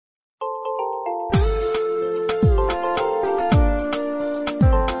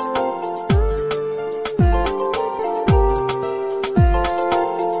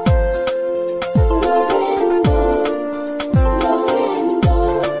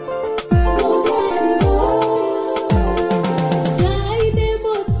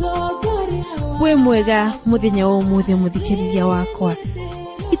we mwega muthenya wa umuthi muthikiriria wakwa.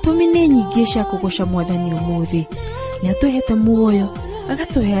 Itumi nĩ nyingĩ cia kũgoca Mwathani umuthi. Nĩ atuhete muoyo,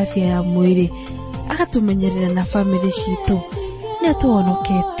 agatuhe afya ya mwĩrĩ, agatumenyerera na family citũ. Nĩ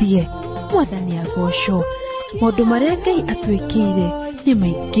atuhonoketie. Mwathani agocwo. Maũndũ marĩa Ngai atwĩkĩire nĩ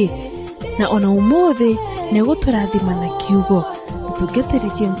maingĩ. Na ona umuthi nĩ gũtũrathima na kiugo.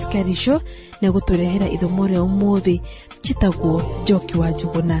 Mũtungatĩri James Karisho nĩ gũtũrehera ithomo rĩa umuthi chitagwo Njoki wa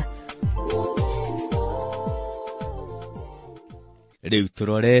Njuguna. Rĩu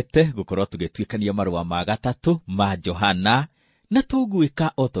tũrorete gũkorwo tũgĩtuĩkania marũa ma gatatũ ma Johana, na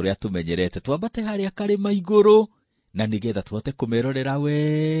tũgwĩka o tũrĩa tũmenyerete, twambate harĩa karĩma igũrũ na nĩgetha tũhote kũmerorera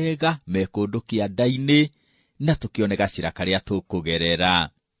wega me kũndũ kĩanda-inĩ na tũkĩone gacĩra karĩa tũkũgerera.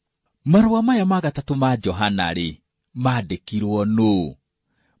 Marũa maya ma gatatũ ma Johana rĩ, mandĩkirwo nũ?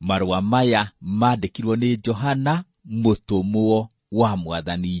 Marũa maya mandĩkirwo nĩ Johana, mũtũmwo wa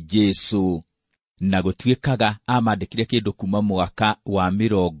Mwathani Jesũ. Na gũtuĩkaga amandĩkire kĩndũ kuma mwaka wa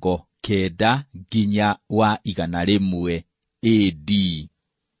 90 nginya wa 100 AD.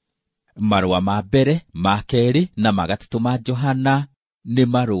 Marũa ma mbere, ma kerĩ na ma gatatũ ma Johana nĩ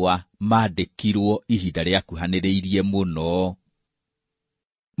marũa mandĩkirwo ihinda rĩakuhanĩrĩirie mũno.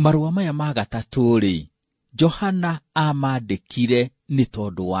 Marũa maya ma gatatũ rĩ, Johana amandĩkire nĩ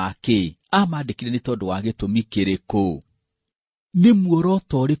tondũ wa kĩ? Amandĩkire nĩ tondũ wa gĩtũmi kĩrĩkũ? Nĩ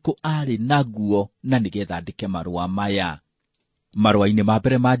muoroto ũrĩkũ arĩ naguo na nĩgetha andĩke marũa maya? Marũa-inĩ ma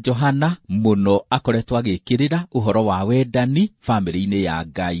mbere ma Johana mũno akoretwo agĩkĩrĩra ũhoro wa wendani family-inĩ ya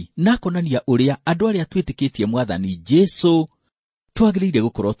Ngai, na akonania ũrĩa andũ arĩa twĩtĩkĩtie Mwathani Jesũ twagĩrĩire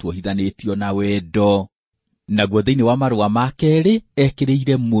gũkorwo tuohithanĩtio na wendo. Naguo thĩinĩ wa marũa ma kerĩ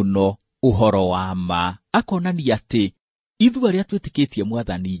ekĩrĩire mũno ũhoro wa ma, akonania atĩ ithuĩ arĩa twĩtĩkĩtie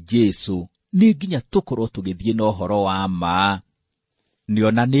Mwathani Jesũ nĩ nginya tũkorwo tũgĩthiĩ na ũhoro wa ma.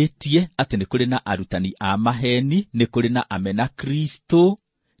 Nĩonanĩtie atĩ nĩ kũrĩ na arutani a maheni, nĩ kũrĩ na amena Kristo,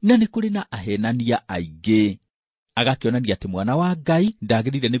 na nĩ kũrĩ na ahenania aingĩ. Agakĩonania atĩ mwana wa Ngai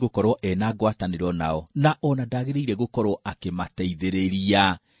ndagĩrĩire nĩ gũkorwo ena ngwatanĩro nao, na ona ndagĩrĩire gũkorwo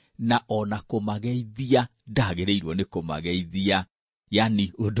akĩmateithĩrĩria, na ona kũmageithia ndagĩrĩirwo nĩ kũmageithia.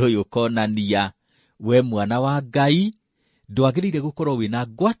 Yani ũndũ ũyũ ũkonania we mwana wa Ngai ndwagĩrĩire gũkorwo wĩna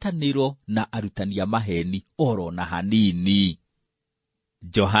ngwatanĩro na arutani a maheni oro na hanini.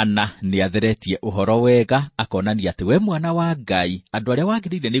 Johana nĩ atheretie ũhoro wega, akonania atĩ we mwana wa Ngai, andũ arĩa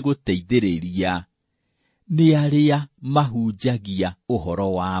wagĩrĩire nĩ gũteithĩrĩria nĩ arĩa mahunjagia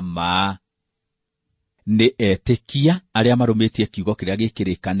ũhoro wa ma. Nĩ etĩkia arĩa marũmĩtie kiugo kĩrĩa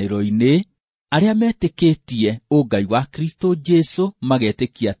gĩkĩrĩkanĩro-inĩ, arĩa metĩkĩtie ũngai wa Kristo Jesũ,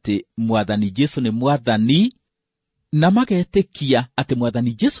 magetĩkia atĩ Mwathani Jesũ nĩ Mwathani, na magetĩkia atĩ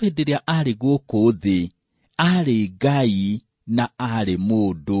Mwathani Jesũ hĩndĩ ĩrĩa arĩ gũkũ thĩ arĩ Ngai na arĩ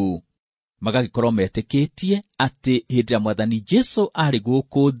mũndũ. Magagĩkorwo metĩkĩtie atĩ hĩndĩ ĩrĩa Mwathani Jesũ arĩ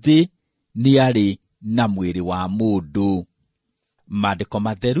gũkũ thĩ nĩ arĩ na mwĩrĩ wa mũndũ. Maandĩko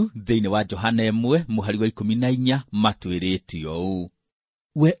matheru thĩinĩ wa Johana 1:14 matwĩrĩte ũũ: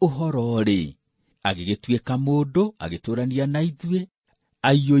 we ũhoro rĩ, agĩgĩtuĩka mũndũ, agĩtũrania na ithuĩ,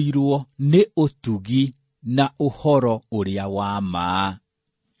 aiyũirwo nĩ ũtugi na ũhoro ũrĩa wa ma.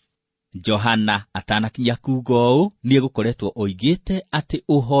 Johana atanakinya kuuga ũũ, nĩ egũkoretwo oigĩte atĩ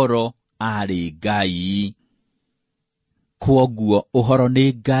ũhoro arĩ Ngai. Kwoguo ũhoro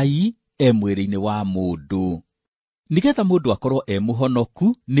nĩ Ngai mwĩrĩ-inĩ wa mũndũ. Nĩgetha mũndũ akorwo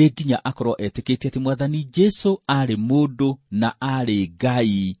mũhonoku, nĩ nginya akorwo etĩkĩtie atĩ Mwathani Jesũ arĩ mũndũ na arĩ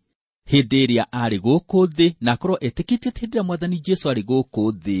Ngai hĩndĩ ĩrĩa arĩ gũkũ thĩ, na akorwo etĩkĩtie atĩ hĩndĩ ĩrĩa Mwathani Jesũ arĩ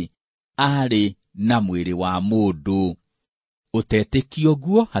gũkũ thĩ arĩ na mwĩrĩ wa mũndũ. Ũtetĩkio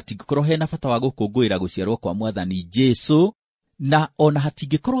guo hatingĩkorwo hena bata wa gũkũngũĩra gũciarwo kwa Mwathani Jesũ, na ona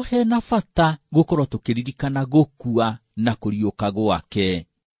hatingĩkorwo hena bata gũkorwo tũkĩririkana gũkua na kũriũka gwake.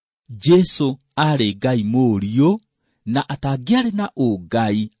 Jesũ arĩ Ngai mũriũ, na atangĩarĩ na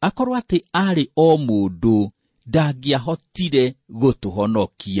ũngai, akorwo atĩ arĩ o mũndũ, ndangĩahotire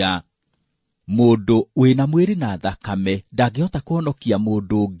gũtũhonokia. Mũndũ wĩna mwĩrĩ na thakame ndangĩhota kũhonokia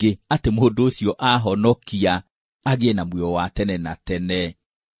mũndũ ũngĩ, atĩ mũndũ ũcio ahonokia agĩe na muoyo wa tene na tene.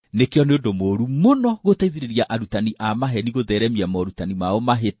 Nĩkĩo nĩ ũndũ mũũru mũno gũteithĩrĩria arutani a maheni gũtheremia morutani mao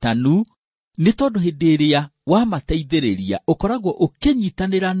mahĩtanu, nĩ tondũ hĩndĩ ĩrĩa wamateithĩrĩria ũkoragwo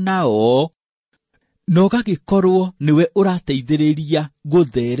ũkĩnyitanĩra nao, na ũgagĩkorwo nĩwe ũrateithĩrĩria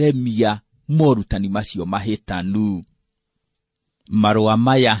gũtheremia morutani macio mahĩtanu. Marũa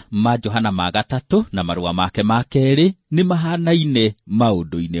maya ma Johana ma gatatũ na marũa make ma kerĩ nĩ mahanaine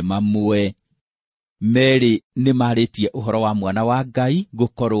maũndũ-inĩ mamwe. Merĩ nĩ marĩtie ũhoro wa mwana wa Ngai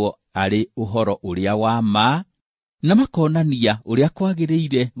gũkorwo arĩ ũhoro ũrĩa wa ma, na makonania ũrĩa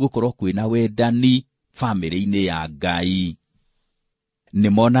kwagĩrĩire gũkorwo kwĩna wendani bamĩrĩ-inĩ ya Ngai.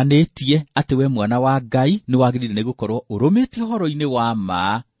 Nĩmonanĩtie atĩ we mwana wa Ngai nĩ wagĩrĩire nĩ gũkorwo ũrũmĩte ũhoro-inĩ wa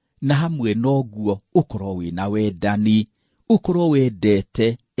ma, na hamwe noguo ũkorwo wĩna wendani, ũkorwo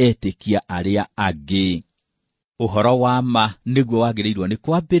wendete etĩkia arĩa angĩ. Ũhoro wa ma nĩguo wagĩrĩirwo nĩ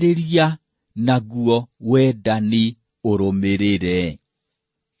kwambĩrĩria, naguo wendani ũrũmĩrĩre.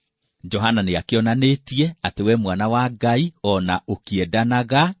 Johana nĩakĩonanĩtie atĩ we mwana wa Ngai ona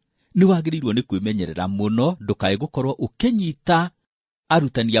ũkĩendanaga nĩ wagĩrĩirwo nĩ kwĩmenyerera mũno, ndũkae gũkorwo ũkĩnyita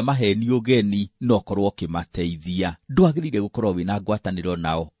arutani a maheni ũgeni na ũkorwo ũkĩmateithia. Ndwagĩrĩire gũkorwo wĩna ngwatanĩro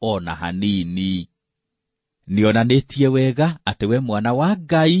nao ona hanini. Nĩonanĩtie wega atĩ we mwana wa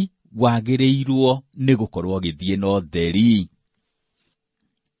Ngai wagĩrĩirwo nĩ gũkorwo gĩthiĩ na ũtheri.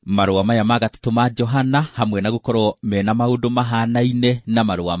 Marũa maya ma gatatũ ma Johana, hamwe na gũkorwo mena maũndũ mahanaine na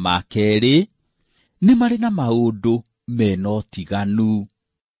marũa ma kerĩ, nĩ marĩ na maũndũ mena ũtiganu.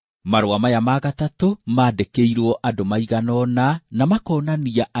 Marũa maya ma gatatũ mandĩkĩirwo andũ maigana ũna, na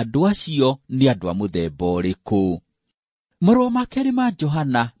makonania andũ acio nĩ andũ a mũthemba ũrĩkũ. Marũa ma kerĩ ma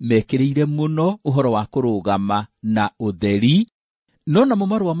Johana mekĩrĩire mũno ũhoro wa kũrũgama na ũtheri, no namo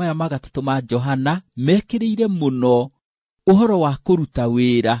marũa maya ma gatatũ ma Johana mekĩrĩire mũno ũhoro wa kũruta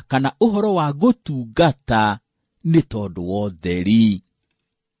wĩra kana ũhoro wa gũtungata nĩ tondũ wa ũtheri.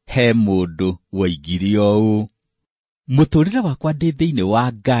 He mũndũ woigire ũũ: mũtũũrĩre wakwa ndĩ thĩinĩ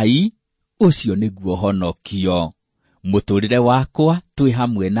wa Ngai, ũcio nĩguo honokio. Mũtũũrĩre wakwa twĩ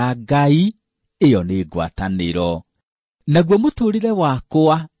hamwe na Ngai, ĩyo nĩ ngwatanĩro. Naguo mũtũũrĩre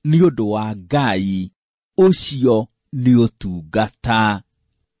wakwa nĩ ũndũ wa Ngai, ũcio nĩ ũtungata.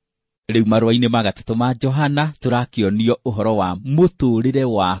 Rĩu marũa-inĩ ma gatatũ ma Johana tũrakĩonio ũhoro wa mũtũũrĩre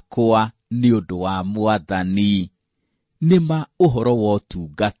wakwa nĩ ũndũ wa Mwathani. Nĩma ũhoro wa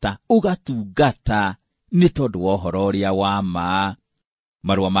ũtungata, ũgatungata nĩ tondũ wa ũhoro ũrĩa wa ma.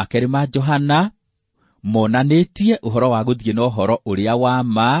 Marũa ma kerĩ ma Johana monanĩtie ũhoro wa gũthiĩ na ũhoro ũrĩa wa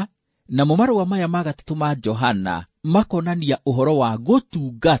ma, namo marũa maya ma gatatũ ma Johana makonania ũhoro wa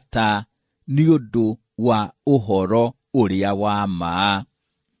gũtungata nĩ ũndũ wa ũhoro ũrĩa wa ma.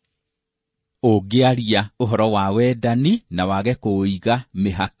 Ũngĩaria ũhoro wa wendani na wage kũũiga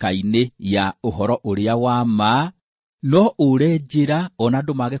mĩhaka-inĩ ya ũhoro ũrĩa wa ma, no ũre njĩra ona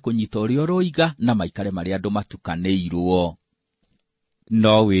andũ mage kũnyita ũrĩa ũroiga na maikare marĩa andũ matukanĩirwo.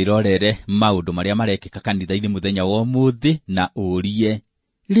 No wĩrorere maũndũ marĩa marekĩka kanitha-inĩ mũthenya wa ũmũthĩ na ũrie,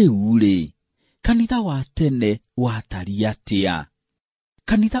 rĩu-rĩ, kanitha wa tene watariĩ atĩa?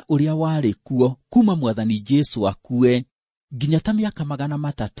 Kanitha ũrĩa warĩ kuo kuma Mwathani Jesũ akue nginya ta mĩaka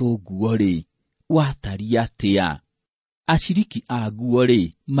 300 guo-rĩ, watariĩ atĩa? Aciriki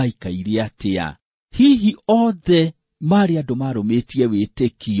aguo-rĩ, maikaire atĩa? Hihi othe marĩ andũ marũmĩtie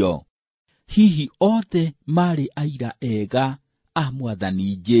wĩtĩkio? Hihi othe marĩ aira ega a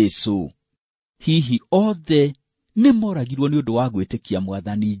Mwathani Jesũ? Hihi othe nĩ moragirwo nĩ ũndũ wa gwĩtĩkia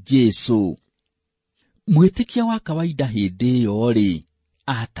Mwathani Jesũ? Mwĩtĩkia wa kawaida hĩndĩ ĩyo-rĩ,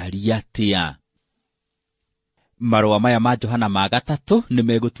 atariĩ atĩa? Marũa maya ma Johana ma gatatũ nĩ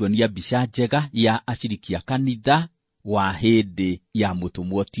megũtuonia mbica njega ya aciriki a kanitha wa hĩndĩ ya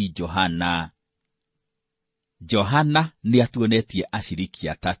mũtũmwo ti Johana. Johana nĩ atuonetie aciriki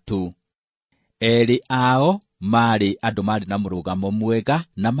atatũ. Erĩ ao marĩ andũ marĩ na mũrũgamo mwega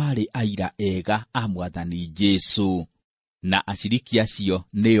na marĩ aira ega a Mwathani Jesũ. Na aciriki acio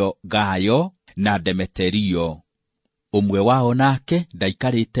nĩo Gayo na Demeterio. Ũmwe wao nake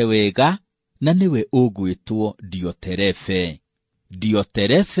ndaikarĩte wega, na nĩwe ũgwĩtwo Dioterefe.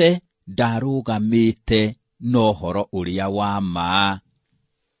 Dioterefe ndarũgamĩte n'ũhoro ũrĩa wa ma.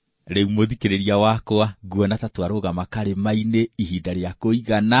 Rĩu mũthikĩrĩria wakwa, nguona ta twarũgama karĩma-inĩ ihinda rĩa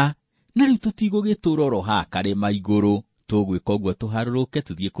kũigana, na rĩu tũtigũgĩtũra oro haha karĩma igũrũ. Tũgwĩka ũguo tũharũrũke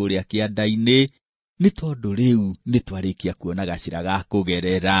tũthiĩ kũrĩa kĩanda-inĩ, nĩ tondũ rĩu nĩ twarĩkia kuona gacĩra ga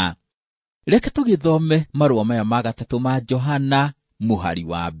kũgerera. Reke tũgĩthome marũa maya ma gatatũ ma Johana, mũhari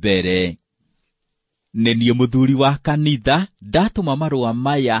wa mbere. Nĩ niĩ mũthuuri wa kanitha ndatũma marũa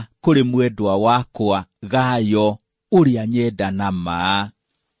maya kũrĩ mwendwa wakwa Gayo, ũrĩa nyenda na ma.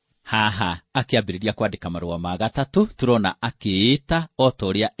 Haha akĩambĩrĩria kwandĩka marũa ma gatatũ, tũrona akĩĩta o ta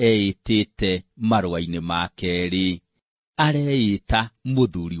ũrĩa eĩtĩte marũa-inĩ ma kerĩ. Areĩta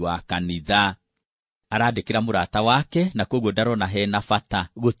mũthuuri wa kanitha. Arandĩkĩra mũrata wake, na koguo ndarona hena bata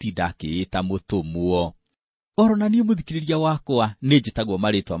gũtinda akĩĩta mũtũmwo. Oro na niĩ mũthikĩrĩria wakwa nĩ njĩtagwo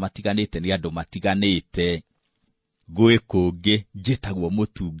marĩtwa matiganĩte nĩ andũ matiganĩte. Gwĩ kũngĩ njĩtagwo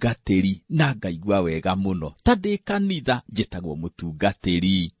mũtungatĩri na ngaigua wega mũno. Ta ndĩ kanitha njĩtagwo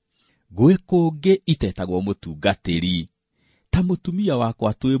mũtungatĩri. Gwĩ kũngĩ itetagwo mũtungatĩri. ta mũtumia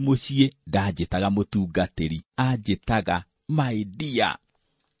wakwa twĩ mũciĩ ndanjĩtaga mũtungatĩri, anjĩtaga my dear.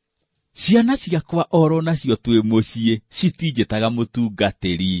 Ciana ciakwa oro nacio twĩ mũciĩ citinjĩtaga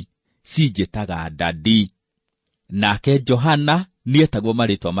mũtungatĩri, cinjĩtaga daddy. Nake Johana nĩetagwo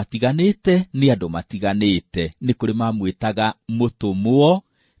marĩtwa matiganĩte nĩ andũ matiganĩte. Nĩ kũrĩ mamwĩtaga mũtũmwo,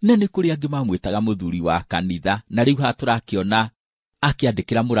 na nĩ kũrĩ angĩ mamwĩtaga mũthuri wa kanitha. Na rĩu haha tũrakĩona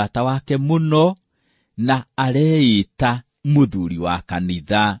akĩandĩkĩra mũrata wake mũno na areĩta mũthuri wa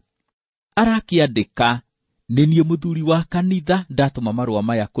kanitha. Arakĩandĩka, nĩ niĩ mũthuri wa kanitha ndatũma marũa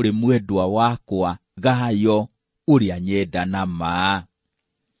maya kũrĩ mwendwa wakwa Gayo ũrĩa nyenda na ma.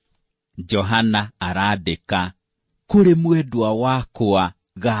 Johana arandĩka kũrĩ mwendwa wakwa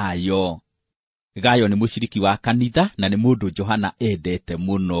Gayo. Gayo nĩ mũciriki wa kanitha na nĩ mũndũ Johana endete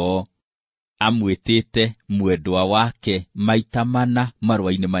mũno. Amwĩtĩte mwendwa wake maita mana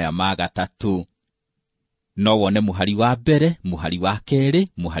marũa-inĩ maya ma gatatũ. No wone mũhari wa mbere, mũhari wa kerĩ,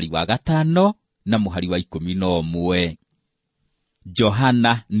 mũhari wa gatano na mũhari wa 11.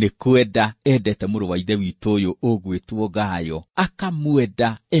 Johana nĩ kwenda endete mũrũ wa ithe witũ ũyũ ũgwĩtwo Gayo,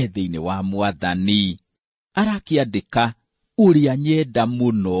 akamwenda thĩinĩ wa Mwathani. Arakĩandĩka ũrĩa nyenda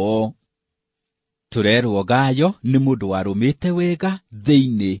mũno. Tũrerwo Gayo nĩ mũndũ warũmĩte wega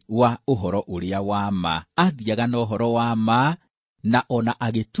thĩinĩ wa ũhoro ũrĩa wa ma. Athiaga na ũhoro wa ma, na ona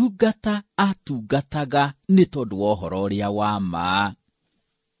agĩtungata atungataga nĩ tondũ wa ũhoro ũrĩa wa ma.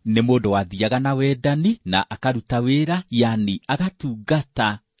 Nĩ mũndũ wathiaga na wendani na akaruta wĩra, yani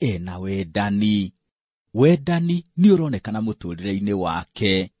agatungata na wendani. Wendani nĩ ũronekana mũtũrĩre-inĩ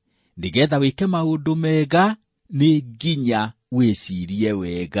wake. Nĩgetha wĩke maũndũ mega nĩ nginya wĩcirie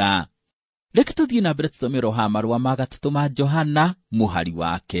wega. Reke tũthiĩ na mbere tũthomere haha marũa ma gatatũ ma Johana mũhari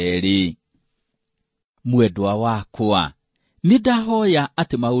wa kerĩ. Mwendwa wakwa, nĩndahoya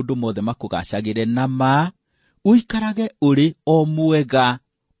atĩ maũndũ mothe makũgacagĩre na ma, ũikarage ũrĩ o mwega,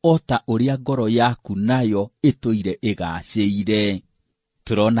 o ta ũrĩa ngoro yaku nayo ĩtũire ĩgacĩire.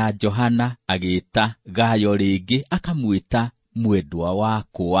 Tũrona Johana agĩĩta Gayo rĩngĩ, akamwĩta mwendwa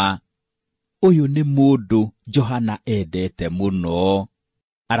wakwa. Ũyũ nĩ mũndũ Johana endete mũno.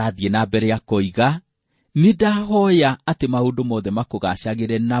 Arathiĩ na mbere akoiga, nĩndahoya atĩ maũndũ mothe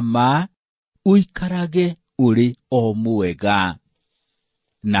makũgacagĩre na ma, ũikarage ũrĩ o mwega.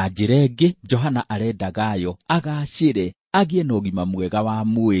 Na njĩra ĩngĩ, Johana arenda Gayo agacĩre, agĩe na ũgima mwega wa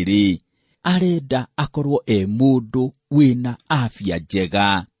mwĩrĩ. Arenda akorwo mũndũ wĩna afya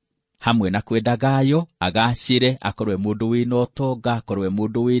njega. Hamwe na kwenda Gayo agacĩre, akorwo mũndũ wĩna ũtonga, akorwo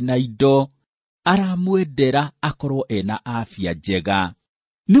mũndũ wĩna indo, aramwendera akorwo na afya njega.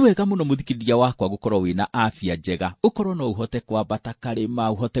 Nĩ wega mũno mũthikĩrĩria wakwa gũkorwo wĩna afya njega. Ũkorwo no ũhote kwambata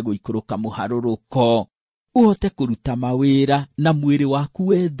karĩma, ũhote gũikũrũka mũharũrũko, ũhote kũruta mawĩra na mwĩrĩ waku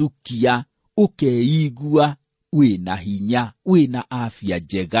wethukia, ũkeigua wĩna hinya, wĩna afya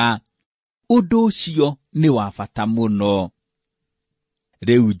njega. Ũndũ ũcio nĩ wa bata mũno.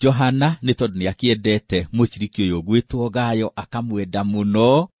 Rĩu Johana nĩ tondũ nĩakĩendete mũciriki ũyũ gwĩtwo Gayo, akamwenda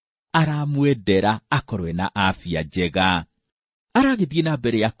mũno, aramwendera akorwo na afya njega. Aragĩthiĩ na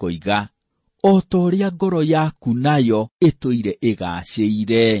mbere akoiga, o ta ũrĩa ngoro yaku nayo ĩtũire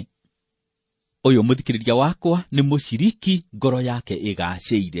ĩgacĩire. Ũyũ mũthikĩrĩria wakwa nĩ mũciriki ngoro yake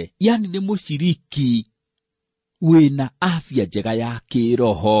ĩgacĩire, yani nĩ mũciriki wĩna afya njega ya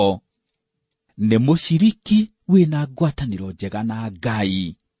kĩroho. Nĩ mũciriki wĩna ngwatanĩro njega na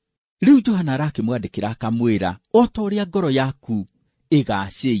Ngai. Rĩu Johana arakĩmwandĩkĩra akamwĩra, o ta ũrĩa ngoro yaku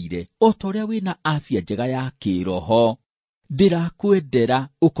ĩgacĩire, o ta ũrĩa wĩna afya njega ya kĩroho, ndĩrakwendera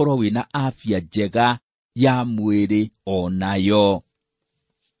ũkorwo wĩna afya njega ya mwĩrĩ onayo.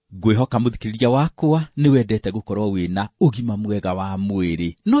 Ngwĩhoka mũthikĩrĩria wakwa nĩ wendete gũkorwo wĩna ũgima mwega wa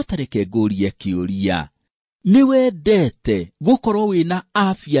mwĩrĩ. No tareke ngũrie kĩũria, nĩ wendete gũkorwo wĩna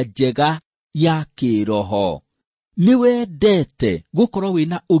afya njega ya kĩroho? Nĩ wendete gũkorwo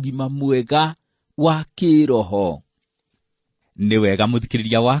wĩna ũgima mwega wa kĩroho? Nĩ wega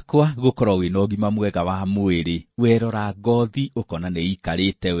mũthikĩrĩria wakwa gũkorwo wĩna ũgima mwega wa mwĩrĩ. Werora ngothi ũkona nĩ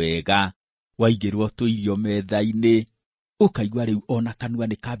ikarĩte wega, waigĩrwo tũirio metha-inĩ, ũkaigua rĩu ona kanua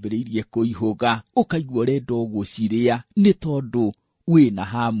nĩ kambĩrĩirie kũihũga, ũkaigua ũrenda gũcirĩa nĩ tondũ wĩna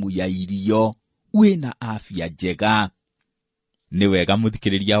hamu ya irio, wĩna afya njega. Nĩ wega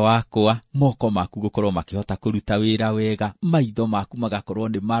mũthikĩrĩria wakwa moko maku gũkorwo makĩhota kũruta wĩra wega, maitho maku magakorwo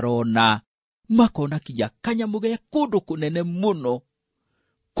nĩ marona, makona kinya kanyamũ ge kũndũ kũnene mũno,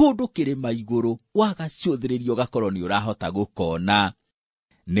 kũndũ kĩrĩma igũrũ, wagacũthĩrĩrio gakorwo nĩ ũrahota gũkona.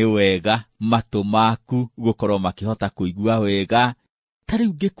 Nĩ wega matũ maku gũkorwo makĩhota kũigua wega, ta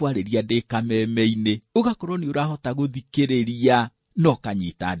rĩu ngĩkwarĩria ndĩ kameme-inĩ, ũgakorwo nĩ ũrahota gũthikĩrĩria no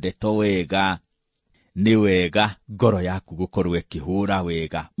kanyita ndeto wega. nĩ wega ngoro yaku gũkorwo ĩkĩhũra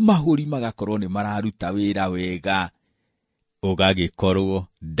wega, mahũri magakorwo nĩ mararuta wĩra wega, ũgagĩkorwo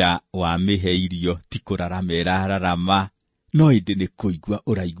nda wamĩhe irio ti kũrarama ĩrararama, no ĩndĩ nĩ kũigua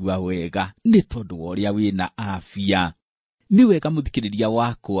ũraigua wega nĩ tondũ wa ũrĩa wĩna afya. Nĩ wega mũthikĩrĩria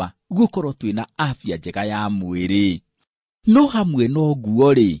wakwa gũkorwo twĩna afya njega ya mwĩrĩ, no hamwe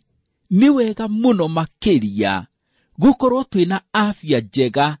noguo-rĩ, nĩ wega mũno makĩria gũkorwo twĩna afya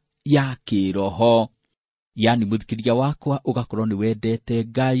njega ya kĩroho. Yani mũthikĩrĩria wakwa ũgakorwo nĩ wendete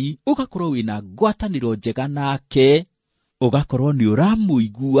Ngai, ũgakorwo wĩna ngwatanĩro njega nake, ũgakorwo nĩ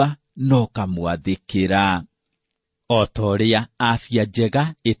ũramũigua na ũkamwathĩkĩra. O ta ũrĩa afya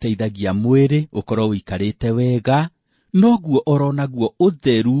njega ĩteithagia mwĩrĩ ũkorwo ũikarĩte wega, noguo oronaguo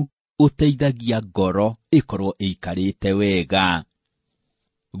ũtheru ũteithagia ngoro ĩkorwo ĩikarĩte wega.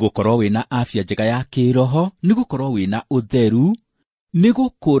 Gũkorwo wĩna afya njega ya kĩroho nĩ gũkorwo wĩna ũtheru, nĩ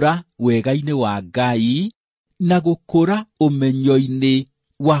gũkũra wega-inĩ wa Ngai na gũkũra ũmenyo-inĩ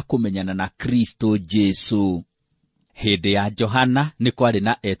wa kũmenyana na Kristo Jesu. Hĩndĩ ya Johana nĩ kwarĩ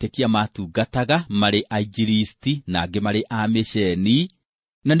na etĩkia matungataga marĩ aingiristi na angĩ marĩ a mĩceni,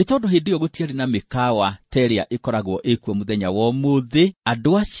 na nĩ tondũ hĩndĩ ĩyo gũtiarĩ na mĩkawa ta ĩrĩa ĩkoragwo ĩkuo mũthenya wa ũmũthĩ,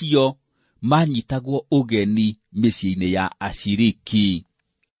 andũ acio manyitagwo ũgeni mĩciĩ-inĩ ya aciriki.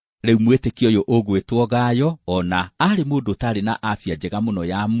 Rĩu mwĩtĩkia ũyũ ũgwĩtwo Gayo, ona arĩ mũndũ ũtarĩ na afya njega mũno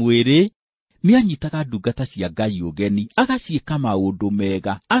ya mwĩrĩ, nĩ anyitaga ndungata cia Ngai ũgeni, agaciĩka maũndũ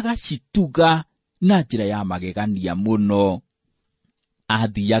mega, agacituga na njĩra ya magegania mũno.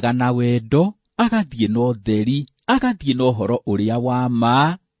 Athiaga na wendo, agathiĩ na ũtheri, agathiĩ na ũhoro ũrĩa wa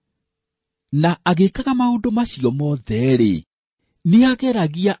ma, na agĩkaga maũndũ macio mothe-rĩ, nĩ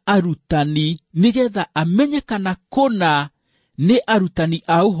ageragia arutani nĩgetha amenyekana kũna nĩ arutani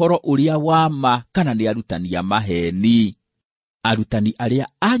a ũhoro ũrĩa wa ma kana nĩ arutani a maheni. Arutani arĩa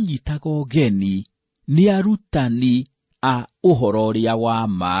anyitaga ũgeni nĩ arutani a ũhoro ũrĩa wa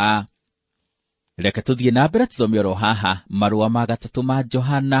ma. Reke tũthiĩ na mbere tũthome oro haha marũa ma 3 ma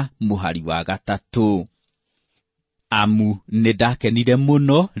Johana mũhari wa 3. Amu nĩ ndakenire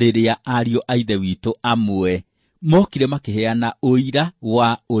mũno rĩrĩa ariũ a ithe witũ amwe mokire makĩheana ũira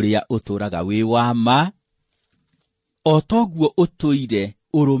wa ũrĩa ũtũũraga wĩ wa ma, o toguo ũtũire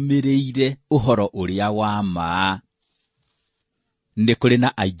ũrũmĩrĩire ũhoro ũrĩa wa ma. Nĩ kũrĩ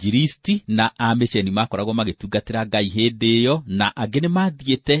na aingiristi na a mĩceni makoragwo magĩtungatĩra Ngai hĩndĩ ĩyo, na angĩ nĩ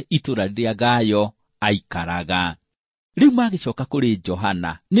mathiĩte itũũra rĩrĩa Gayo aikaraga. Rĩu magĩcoka kũrĩ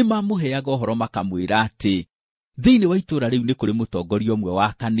Johana, nĩ mamũheaga ũhoro makamwĩra atĩ thĩinĩ wa itũũra rĩu nĩ kũrĩ mũtongoria ũmwe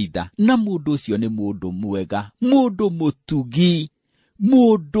wa kanitha, na mũndũ ũcio nĩ mũndũ mwega, mũndũ mũtugi,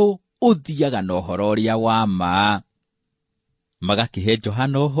 mũndũ ũthiaga na ũhoro ũrĩa wa ma. Magakĩhe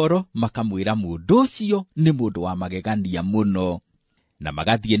Johana ũhoro, makamwĩra mũndũ ũcio nĩ mũndũ wa magegania mũno, na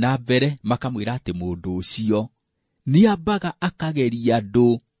magathiĩ na mbere makamwĩra atĩ mũndũ ũcio nĩ ambaga akageria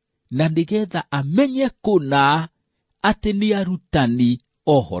andũ, na nĩgetha amenye kũna atĩ nĩ arutani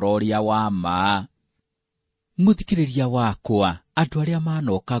ũhoro ũrĩa wa ma. Mũthikĩrĩria wakwa, andũ arĩa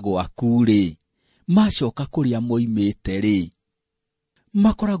manoka gwaku-rĩ, macoka kũrĩa moimĩte-rĩ,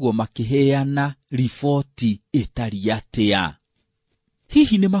 makoragwo makĩheana riboti ĩtariĩ atĩa.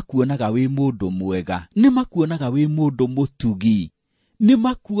 Hihi nĩ makuonaga wĩ mũndũ mwega, nĩ makuonaga wĩ mũndũ mũtugi, nĩ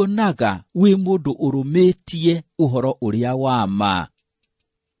makuonaga wĩ mũndũ ũrũmĩtie ũhoro ũrĩa wa ma.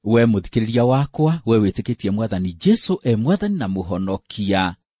 We mũthikĩrĩria wakwa, we wĩtĩkĩtie Mwathani Jesu Mwathani na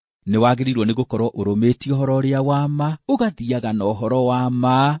Mũhonokia, nĩ wagĩrĩirwo nĩ gũkorwo ũrũmĩtie ũhoro ũrĩa wa ma, ũgathiaga na ũhoro wa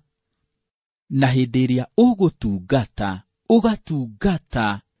ma, na hĩndĩ ĩrĩa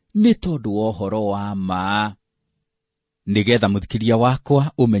ũgatungata nĩ tondũ wa ũhoro wa ma. Nĩgetha mũthikĩrĩria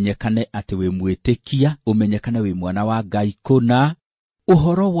wakwa ũmenyekane atĩ wĩ mwĩtĩkia, ũmenyekane wĩ mwana wa Ngai kũna,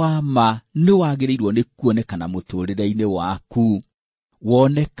 ũhoro wa ma nĩ wagĩrĩirwo nĩ kuonekana mũtũũrĩre-inĩ waku.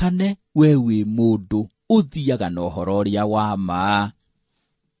 Wonekane we wĩ mũndũ ũthiaga na ũhoro ũrĩa wa ma.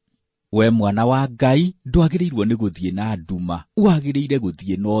 We mwana wa Ngai ndwagĩrĩirwo nĩ gũthiĩ na nduma, wagĩrĩire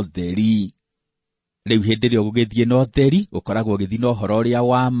gũthiĩ na ũtheri. Rĩu hĩndĩ ĩrĩa ũgũgĩthiĩ na ũtheri, ũkoragwo ũgĩthiĩ na ũhoro ũrĩa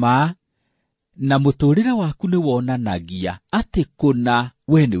wa ma, na mũtũũrĩre waku nĩ wonanagia atĩ kũna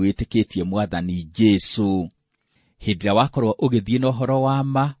we nĩ wĩtĩkĩtie Mwathani Jesu. Hĩndĩ ĩrĩa wakorwo ũgĩthiĩ na ũhoro wa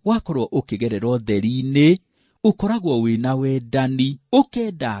ma, wakorwo ũkĩgerera ũtheri-inĩ, ũkoragwo wĩna wendani,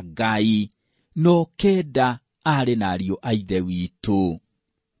 ũkenda Ngai, na ũkenda arĩ na ariũ a ithe witũ.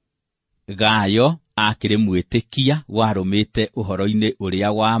 Gayo akĩrĩ mwĩtĩkia warũmĩte ũhoro-inĩ ũrĩa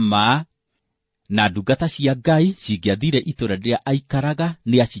wa ma, na ndungata cia Ngai cingĩathire itũũra rĩrĩa aikaraga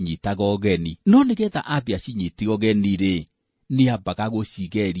nĩ acinyitaga ũgeni. No nĩgetha ambe acinyite ũgeni-rĩ, nĩ ambaga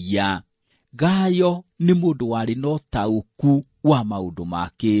gũcigeria. Gayo nĩ mũndũ warĩ na ũtaũku wa maũndũ ma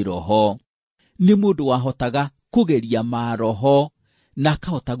kĩroho, nĩ mũndũ wahotaga kũgeria maroho na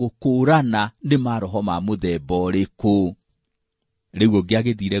akahota gũkũrana nĩ maroho ma mũthemba ũrĩkũ. Rĩu ũngĩ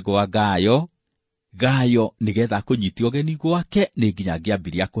agĩthire gwa Gayo nĩgetha kũnyitio ũgeni gwake nĩ nginya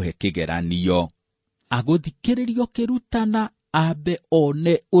ngĩambiria kũhe kĩgeranio. Agũthikĩrĩrio kĩrutana ambe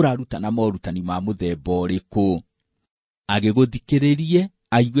one ũrarutana morutani ma mũthemba ũrĩkũ. Agĩgũthikĩrĩrie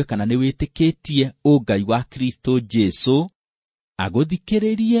aigue kana nĩ wĩtĩkĩtie ũngai wa Kristo Jesu.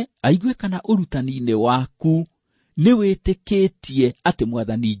 Agũthikĩrĩrie aigue kana ũrutani-inĩ waku nĩ wĩtĩkĩtie atĩ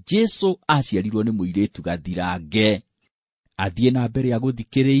Mwathani Jesu aciarirwo nĩ mũirĩtu gathirange. Athiĩ na mbere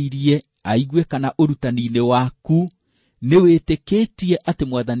agũthikĩrĩirie aigue kana ũrutani-inĩ waku nĩ wĩtĩkĩtie atĩ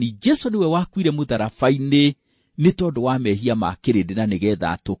Mwathani Jesu niwe wakuire mũtharaba-inĩ nĩ tondũ wa mehia ma kĩrĩndĩ na nĩgetha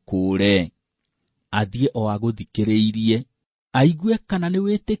atũkũũre. Athiĩ o agũthikĩrĩirie aigue kana nĩ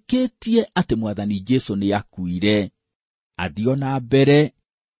wĩtĩkĩtie atĩ Mwathani Jesu nĩ akuire. Athiĩ na mbere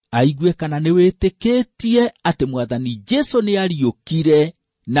aigue kana nĩ wĩtĩkĩtie atĩ Mwathani Jesu nĩ ariũkire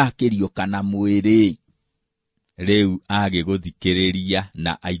na akĩriũka na mwĩrĩ. Rĩu agĩgũthikĩrĩria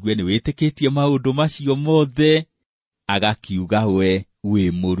na aigue nĩ wĩtĩkĩtie maũndũ macio mothe, agakiuga we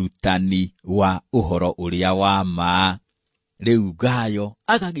wĩ mũrutani wa ũhoro ũrĩa wa ma. Rĩu Gayo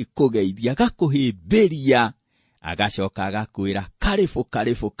agagĩkũgeithia, agakũhĩmbĩria, agacoka agakwĩra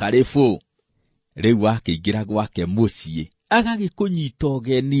karĩbũ. Rĩu akĩingĩra gwake mũciĩ agagĩkũnyita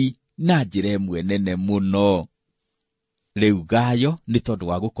ũgeni na njĩra ĩmwe nene mũno. Rĩu Gayo nĩ tondũ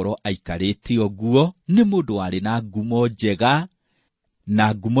wa gũkorwo aikarĩte ũguo nĩ mũndũ warĩ na ngumo njega,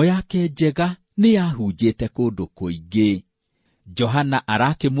 na ngumo yake njega nĩ yahunjĩte kũndũ kũingĩ. Johana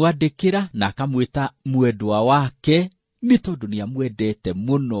arakĩmwandĩkĩra na akamwĩta mwendwa wake nĩ tondũ nĩ amwendete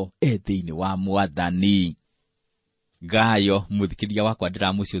mũno thĩinĩ wa Mwathani. Gayo mũthikĩria wakwa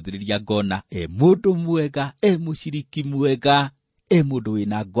ndĩramũcũthĩrĩria ngona mũndũ mwega, mũciriki mwega, mũndũ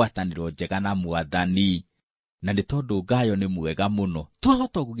wĩna ngwatanĩro njega na Mwathani. Na nĩ tondũ Gayo nĩ mwega mũno,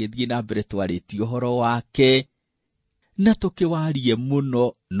 twahota gũgĩthiĩ na mbere twarĩtie ũhoro wake na tũkĩwarie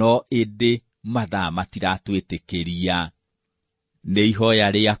mũno, no ĩndĩ mathaa matiratwĩtĩkĩria. Nĩ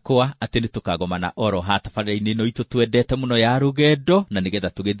ihoya rĩakwa atĩ nĩ tũkagomana oro ha tabarĩra-inĩ ĩno itũ twendete mũno ya rũgendo, na nĩgetha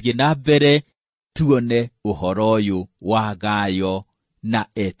tũgĩthiĩ na mbere tuone ũhoro ũyũ wa Gayo na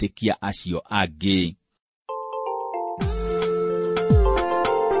etĩkia acio angĩ.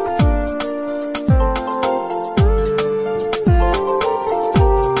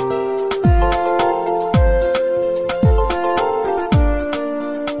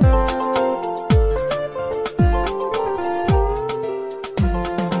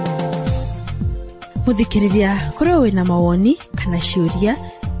 Muthikĩrĩria, kũrĩ wĩna mawoni kana ciũria,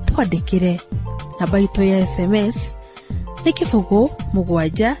 twandĩkĩre. Namba itũ ya SMS nĩ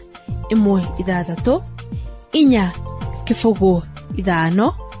 716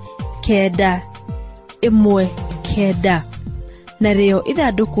 455 na rĩo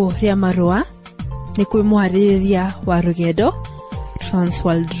ithandũkũ rĩa marũa nĩ kwĩ mũharĩrĩria wa rũgendo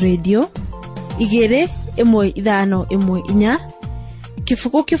Transworld Radio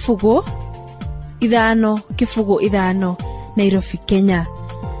 21514 505 Nairobi, Kenya.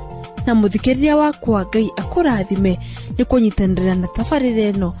 Na mũthikĩrĩria wakwa, Ngai akũrathime nĩ kũnyitanĩra na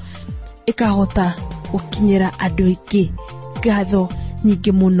tabarĩra ĩno ĩkahota gũkinyĩra andũ aingĩ. Ngatho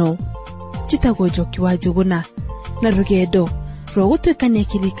nyingĩ mũno. Njĩtagwo Njoki wa Njũgũna, na rũgendo rwa gũtuĩkania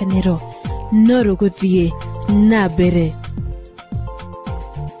kĩrĩkanĩro no rũgũthiĩ na mbere.